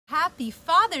Happy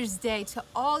Father's Day to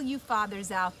all you fathers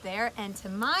out there, and to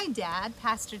my dad,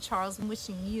 Pastor Charles. I'm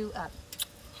wishing you a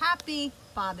happy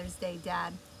Father's Day,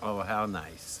 Dad. Oh, how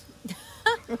nice.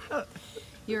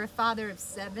 You're a father of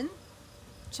 7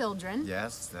 children.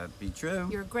 Yes, that'd be true.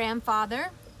 You're a grandfather,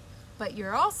 but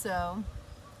you're also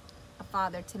a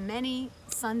father to many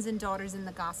sons and daughters in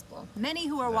the gospel, many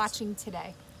who are watching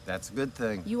today. That's a good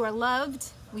thing. You are loved.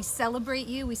 We celebrate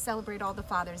you. We celebrate all the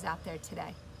fathers out there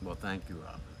today. Well, thank you,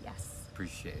 Robin. Yes.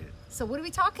 Appreciate it. So what are we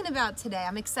talking about today?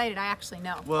 I'm excited. I actually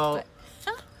know. Well,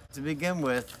 to begin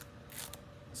with,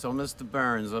 so Mr.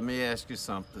 Burns, let me ask you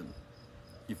something.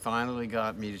 You finally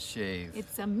got me to shave.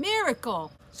 It's a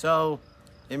miracle. So,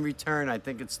 in return, I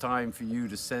think it's time for you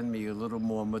to send me a little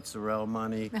more mozzarella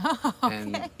money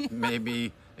and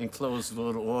maybe enclose a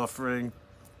little offering.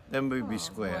 Then we'd be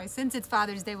square. Boy, since it's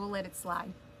Father's Day, we'll let it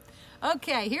slide.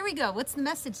 Okay, here we go. What's the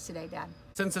message today, Dad?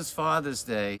 Since it's Father's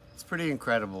Day, it's pretty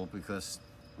incredible because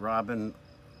Robin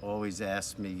always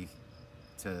asks me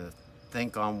to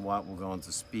think on what we're going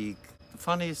to speak. The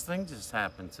funniest thing just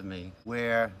happened to me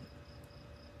where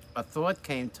a thought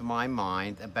came to my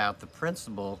mind about the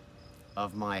principal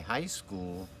of my high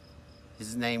school.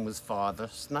 His name was Father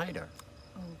Snyder.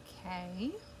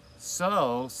 Okay.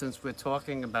 So, since we're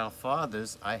talking about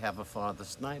fathers, I have a Father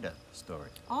Snyder story.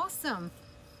 Awesome.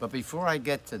 But before I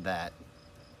get to that,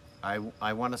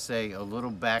 I want to say a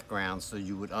little background so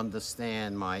you would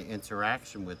understand my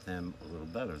interaction with him a little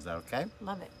better. Is that okay?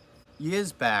 Love it.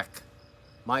 Years back,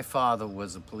 my father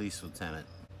was a police lieutenant.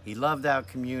 He loved our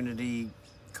community,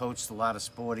 coached a lot of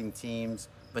sporting teams,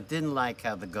 but didn't like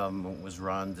how the government was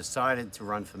run, decided to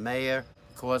run for mayor,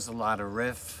 caused a lot of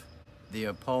riff. The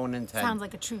opponent had... Sounds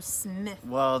like a true Smith.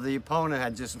 Well, the opponent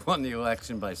had just won the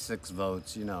election by 6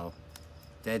 votes, you know.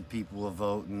 Dead people were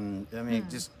voting. I mean,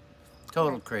 just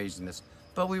total craziness.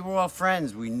 But we were all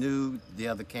friends. We knew the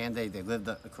other candidate. They lived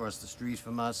across the street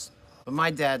from us. But my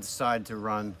dad decided to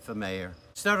run for mayor.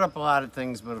 Stirred up a lot of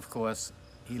things, but of course,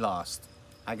 he lost.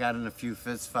 I got in a few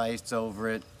fist fights over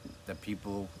it, that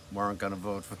people weren't going to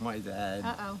vote for my dad.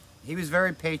 Uh-oh. He was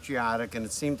very patriotic, and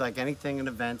it seemed like anything, an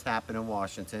event happened in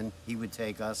Washington, he would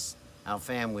take us, our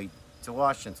family, to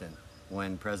Washington.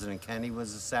 When President Kennedy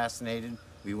was assassinated,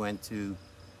 we went to,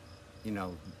 you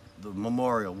know, the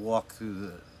memorial, walk through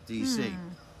the D.C.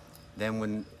 Then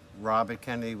when Robert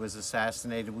Kennedy was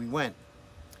assassinated, we went.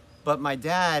 But my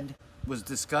dad was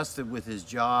disgusted with his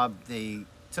job. They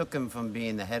took him from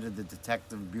being the head of the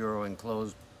detective bureau in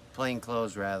plain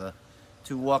clothes rather,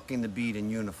 to walking the beat in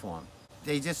uniform.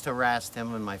 They just harassed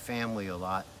him and my family a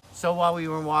lot. So while we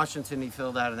were in Washington, he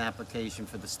filled out an application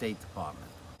for the State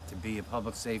Department to be a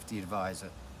public safety advisor.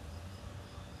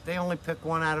 They only picked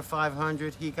 1 out of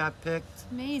 500. He got picked.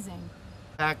 Amazing.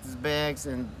 Packed his bags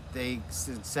and they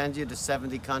send you to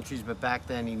 70 countries, but back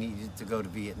then he needed to go to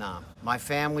Vietnam. My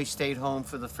family stayed home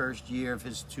for the first year of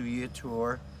his 2-year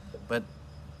tour, but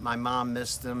my mom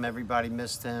missed him, everybody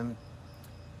missed him.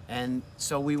 And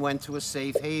so we went to a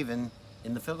safe haven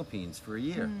in the Philippines for a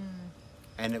year.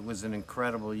 And it was an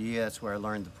incredible year. That's where I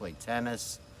learned to play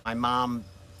tennis. My mom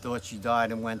thought she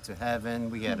died and went to heaven.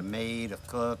 We had a maid, a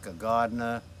cook, a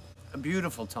gardener, a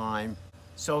beautiful time.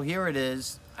 So here it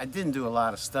is. I didn't do a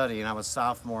lot of studying. I was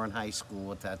sophomore in high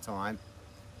school at that time.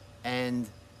 And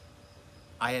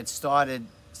I had started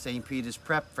St. Peter's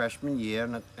Prep freshman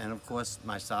year, and of course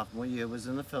my sophomore year was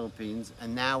in the Philippines,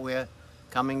 and now we're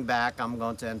coming back. I'm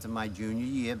going to enter my junior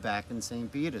year back in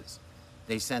St. Peter's.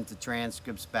 They sent the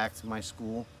transcripts back to my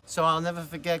school. So I'll never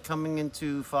forget coming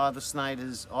into Father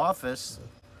Snyder's office.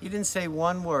 He didn't say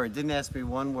one word, didn't ask me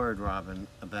one word, Robin,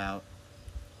 about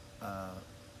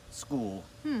school,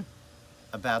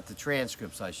 about the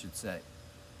transcripts, I should say.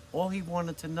 All he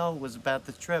wanted to know was about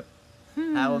the trip,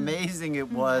 how amazing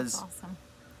it was. That's awesome.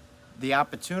 The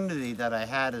opportunity that I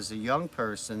had as a young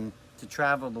person to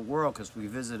travel the world, because we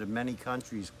visited many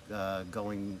countries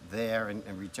going there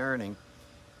and returning,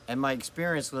 and my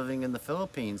experience living in the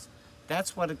Philippines,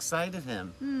 that's what excited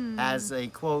him as a,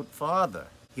 quote, father.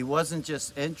 He wasn't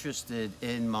just interested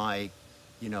in my,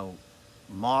 you know,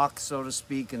 marks, so to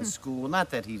speak, in school. Not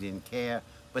that he didn't care,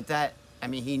 but that, I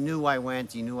mean, he knew I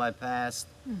went, he knew I passed,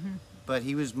 but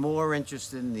he was more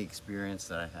interested in the experience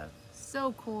that I had.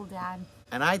 So cool, Dad.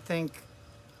 And I think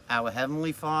our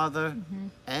Heavenly Father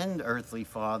and earthly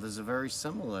fathers are very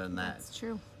similar in that. That's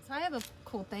true. So I have a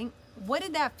cool thing. What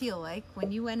did that feel like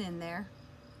when you went in there,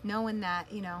 knowing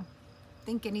that, you know,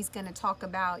 thinking he's going to talk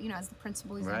about, you know, as the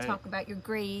principal, he's going to talk about your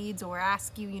grades or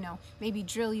ask you, you know, maybe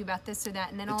drill you about this or that,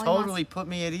 and then all totally put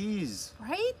me at ease.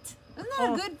 Right? Isn't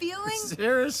that a good feeling?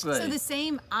 Seriously. So the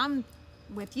same, I'm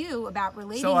with you about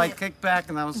relating So I kicked back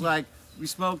and I was like, We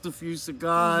smoked a few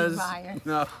cigars. Liar.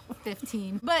 No.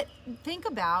 15. But think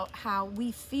about how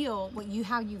we feel,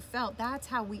 how you felt. That's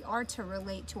how we are to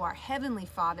relate to our Heavenly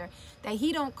Father. That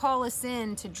He don't call us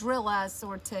in to drill us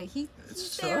or to, He's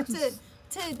there to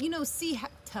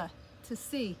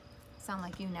see. Sound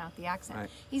like you now with the accent. Right.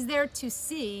 He's there to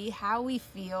see how we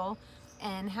feel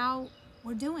and how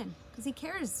we're doing, because He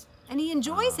cares and He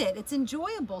enjoys it. It's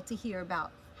enjoyable to hear about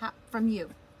from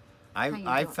you.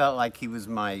 I felt like He was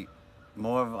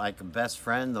more of like a best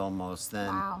friend almost then.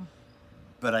 Wow.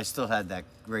 But I still had that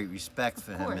great respect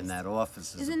for Him in that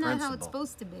office as a principal. Isn't that how it's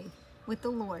supposed to be with the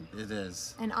Lord? It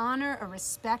is. An honor, a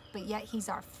respect, but yet He's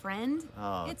our friend.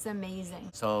 Oh. It's amazing.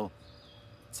 So,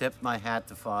 tip my hat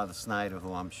to Father Synder,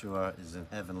 who I'm sure is in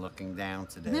heaven looking down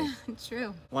today.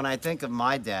 True. When I think of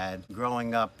my dad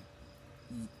growing up,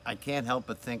 I can't help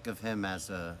but think of him as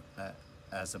a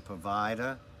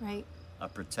provider, Right. a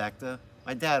protector.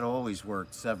 My dad always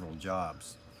worked several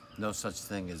jobs. No such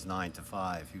thing as 9 to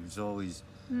 5. He was always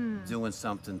doing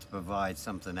something to provide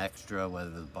something extra, whether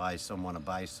to buy someone a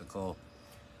bicycle.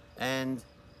 And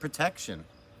protection.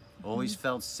 Always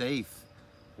felt safe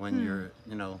when you're,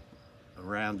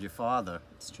 around your father.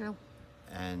 It's true.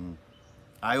 And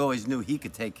I always knew he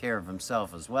could take care of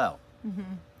himself as well.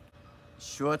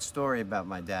 Short story about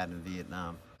my dad in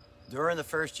Vietnam. During the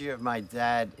first year of my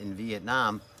dad in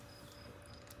Vietnam,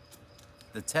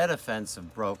 the Tet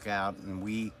Offensive broke out, and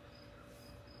we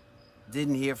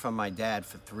didn't hear from my dad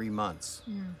for 3 months.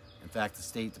 In fact, the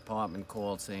State Department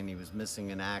called saying he was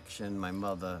missing in action. My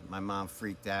mom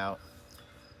freaked out.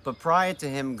 But prior to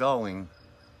him going,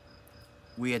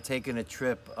 we had taken a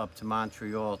trip up to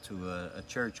Montreal to a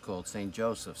church called St.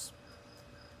 Joseph's.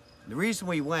 The reason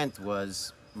we went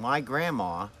was my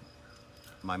grandma,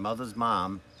 my mother's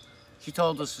mom, she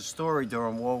told us a story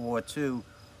during World War II,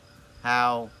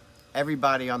 how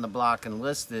everybody on the block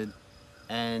enlisted,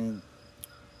 and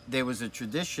there was a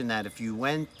tradition that if you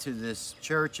went to this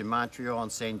church in Montreal in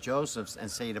St. Joseph's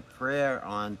and said a prayer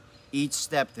on each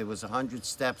step, there was 100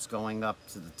 steps going up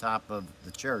to the top of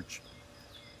the church,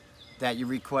 that your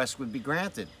request would be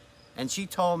granted. And she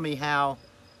told me how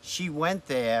she went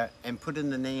there and put in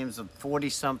the names of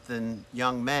 40-something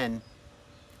young men,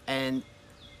 and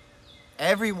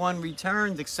everyone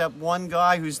returned except one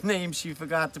guy whose name she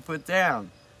forgot to put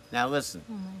down. Now listen.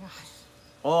 Oh my gosh.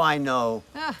 All I know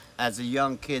as a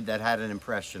young kid that had an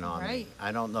impression on me. Right.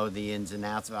 I don't know the ins and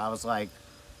outs. I was like,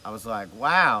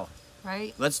 wow.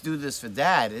 Right. Let's do this for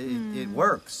Dad. It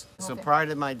works. So Okay. prior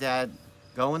to my dad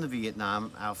going to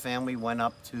Vietnam, our family went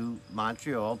up to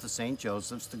Montreal to St.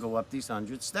 Joseph's to go up these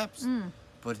 100 steps,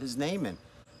 put his name in.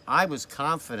 I was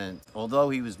confident, although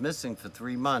he was missing for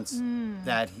 3 months,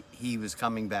 that he was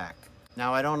coming back.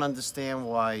 Now, I don't understand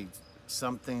why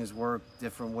some things work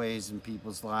different ways in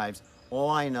people's lives. All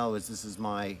I know is this is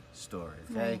my story,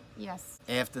 okay? Right. Yes.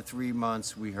 After 3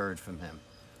 months, we heard from him.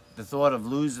 The thought of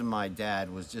losing my dad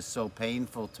was just so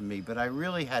painful to me, but I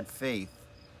really had faith,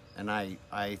 and I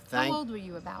thank... How old were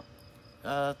you about?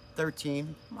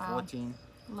 13, Wow. 14.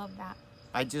 Love that.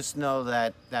 I just know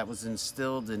that that was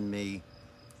instilled in me,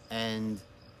 and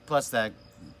plus that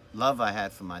love I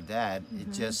had for my dad,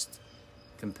 it just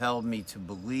compelled me to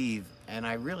believe, and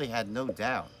I really had no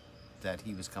doubt that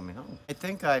he was coming home. I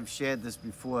think I've shared this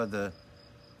before. The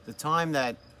time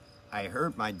that I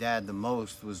hurt my dad the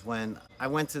most was when I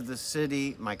went to the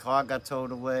city, my car got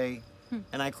towed away,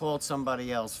 and I called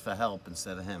somebody else for help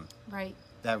instead of him. Right.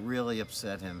 That really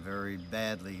upset him very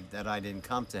badly that I didn't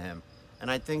come to him. And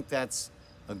I think that's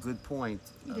a good point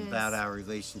about our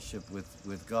relationship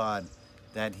with God,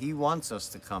 that He wants us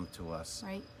to come to us.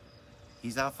 Right.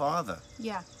 He's our Father.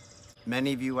 Yeah.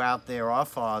 Many of you out there are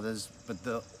fathers, but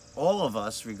all of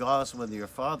us, regardless of whether you're a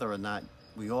father or not,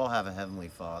 we all have a Heavenly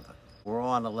Father. We're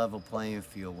all on a level playing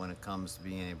field when it comes to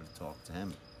being able to talk to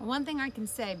Him. Well, one thing I can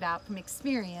say about from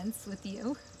experience with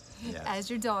you Yes. as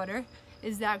your daughter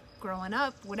is that growing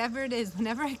up, whatever it is,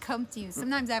 whenever I come to you,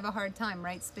 sometimes I have a hard time,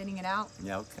 right, spitting it out.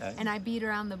 Yeah, okay. And I beat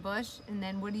around the bush, and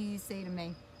then what do you say to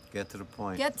me? Get to the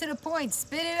point. Get to the point.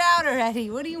 Spit it out already.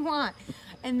 What do you want?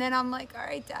 And then I'm like, all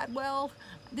right, Dad, well,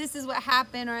 this is what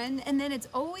happened. And then it's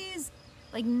always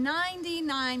like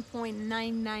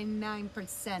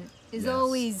 99.999% is Yes.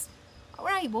 always, all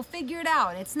right, we'll figure it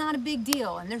out. It's not a big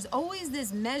deal. And there's always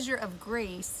this measure of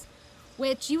grace,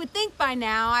 which you would think by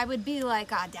now I would be like,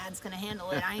 Dad's going to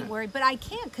handle it. I ain't worried. But I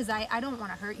can't, because I don't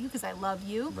want to hurt you, because I love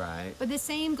you. Right. But the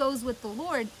same goes with the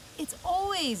Lord. It's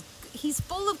always, He's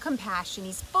full of compassion.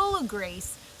 He's full of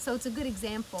grace. So it's a good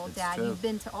example, It's Dad. true. You've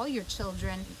been to all your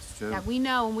children It's true. that we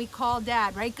know, and we call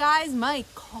Dad. Right, guys? Mike,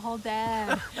 call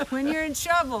Dad. When you're in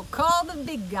trouble, call the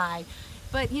big guy.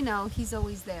 But, He's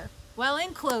always there. Well,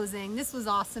 in closing, this was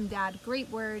awesome, Dad. Great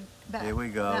word. Here we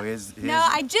go. Here's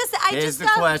Here's the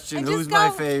question. Who's my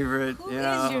favorite? Who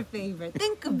is your favorite?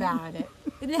 Think about it.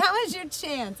 Now is your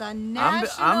chance on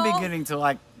national. I'm beginning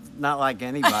to not like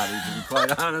anybody, to be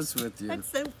quite honest with you. That's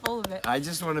so full of it. I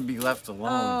just want to be left alone.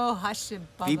 Oh, hush it,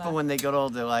 Bubba. People, when they get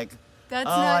old, they're like, That's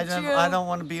not true. I don't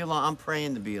want to be alone. I'm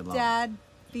praying to be alone. Dad,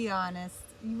 be honest.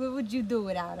 What would you do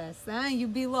without us? Huh?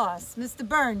 You'd be lost. Mr.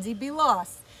 Burns, he'd be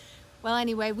lost. Well,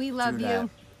 anyway, we love you.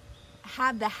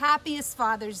 Have the happiest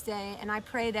Father's Day, and I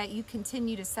pray that you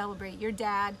continue to celebrate your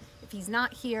dad. If he's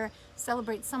not here,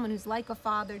 celebrate someone who's like a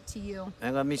father to you.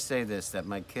 And let me say this, that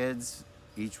my kids,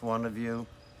 each one of you,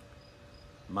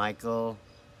 Michael,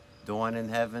 Dawn in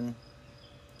heaven,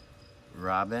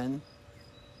 Robin,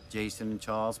 Jason and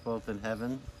Charles both in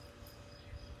heaven,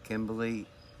 Kimberly,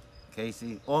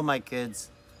 Casey, all my kids,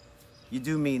 you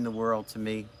do mean the world to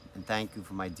me, and thank you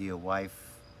for my dear wife,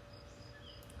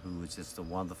 who is just a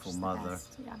wonderful mother.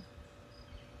 Yeah.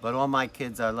 But all my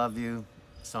kids, I love you.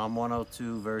 Psalm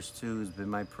 102 verse 2 has been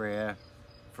my prayer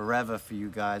forever for you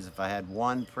guys. If I had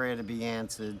one prayer to be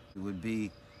answered, it would be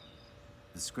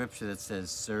the scripture that says,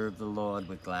 serve the Lord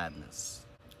with gladness.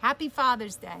 Happy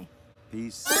Father's Day.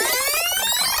 Peace.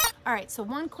 All right, so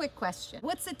one quick question.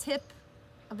 What's a tip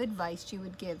of advice you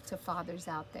would give to fathers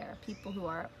out there? People who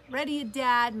are already a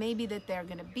dad, maybe that they're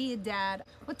gonna be a dad.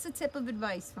 What's a tip of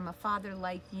advice from a father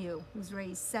like you, who's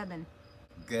raised 7?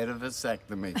 Get a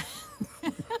vasectomy.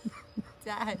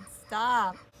 Dad,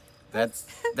 stop.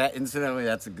 Incidentally,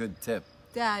 that's a good tip.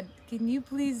 Dad, can you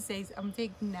please say, I'm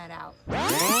taking that out.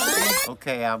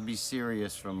 Okay, I'll be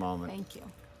serious for a moment. Thank you.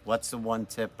 What's the one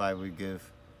tip I would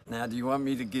give? Now, do you want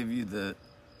me to give you the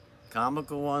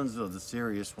comical ones or the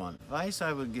serious one? Advice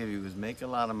I would give you is make a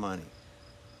lot of money.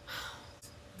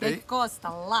 They cost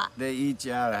a lot. They eat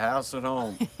you out of house and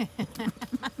home.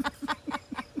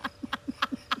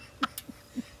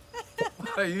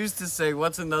 I used to say,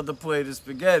 what's another plate of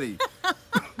spaghetti?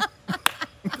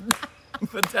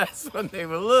 But that's when they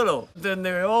were little. Then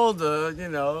they're older, you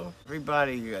know.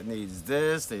 Everybody needs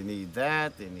this, they need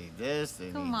that, they need this, they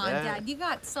need that. Come on, Dad, you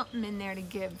got something in there to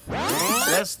give.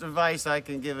 Best advice I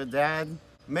can give a dad,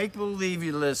 make believe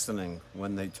you're listening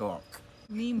when they talk.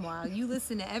 Meanwhile, you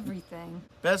listen to everything.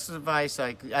 Best advice,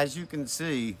 as you can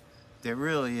see, there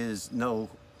really is no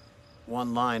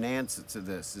one-line answer to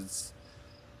this.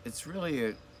 It's really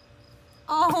a...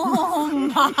 Oh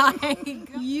my God.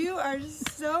 You are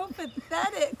so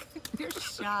pathetic. You're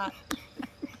shot.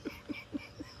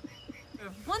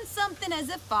 Want something as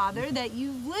a father that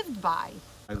you've lived by.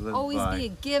 I live Always by. be a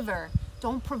giver.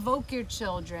 Don't provoke your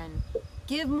children.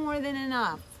 Give more than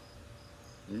enough.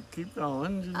 You keep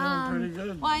going, you're doing pretty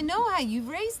good. Well, I know how you've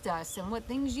raised us and what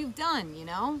things you've done, you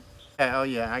know? Oh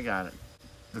yeah, I got it.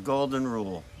 The golden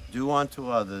rule, do unto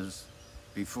others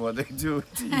before they do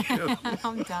it to you.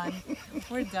 I'm done.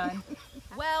 We're done.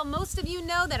 Well, most of you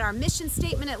know that our mission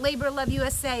statement at Labor Love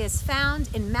USA is found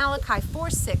in Malachi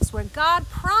 4:6, where God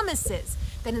promises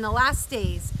that in the last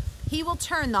days, He will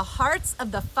turn the hearts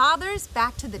of the fathers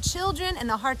back to the children and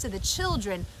the hearts of the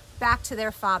children back to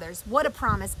their fathers. What a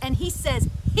promise. And He says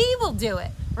He will do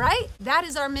it, right? That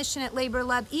is our mission at Labor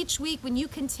Love. Each week, when you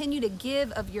continue to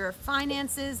give of your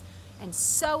finances and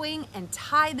sowing and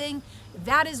tithing,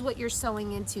 that is what you're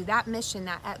sowing into, that mission.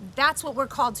 That's what we're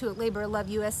called to at Labor Love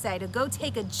USA, to go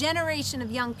take a generation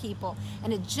of young people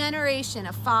and a generation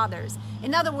of fathers.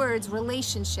 In other words,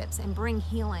 relationships, and bring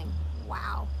healing.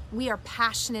 Wow. We are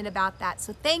passionate about that.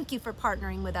 So thank you for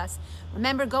partnering with us.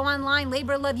 Remember, go online,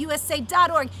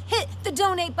 laborloveusa.org, hit the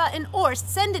donate button, or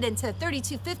send it into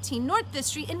 3215 North 5th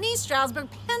Street in East Stroudsburg,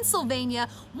 Pennsylvania,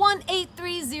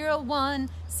 18301.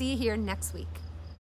 See you here next week.